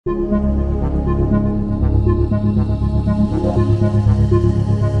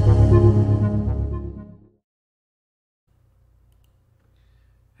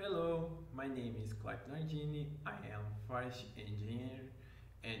I am forest engineer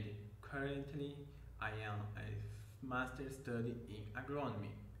and currently I am a master study in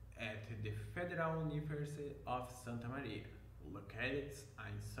agronomy at the Federal University of Santa Maria, located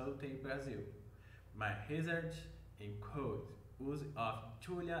in southern Brazil. My research includes use of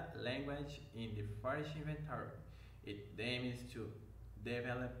Julia language in the forest inventory. It aims to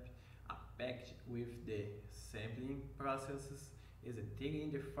develop a package with the sampling processes is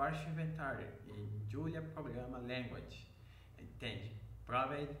taking the forest inventory in Julia programming language and then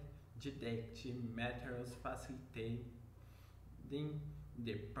provide didactic methods facilitating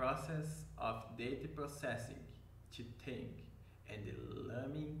the process of data processing, teaching, and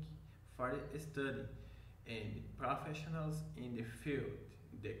learning for study and professionals in the field.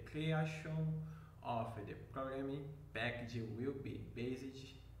 The creation of the programming package will be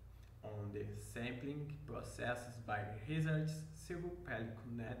based on the sampling processes by researchers Silvio Pellico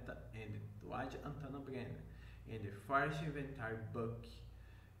Neta and Eduardo Antônio Brenner in the Forest Inventory Book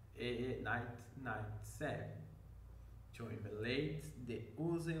A1997 to evaluate the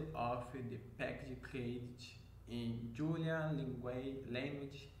use of the package created in Julia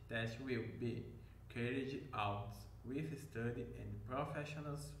language that will be carried out with study and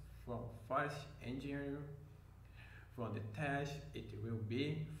professionals from forest engineering. From the test, it will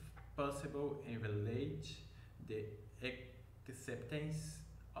be possible to evaluate the acceptance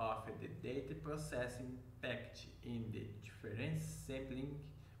of the data processing package in the different sampling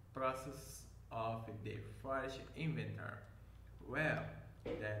process of the forest inventory. Well,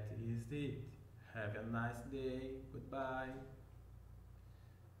 that is it. Have a nice day. Goodbye.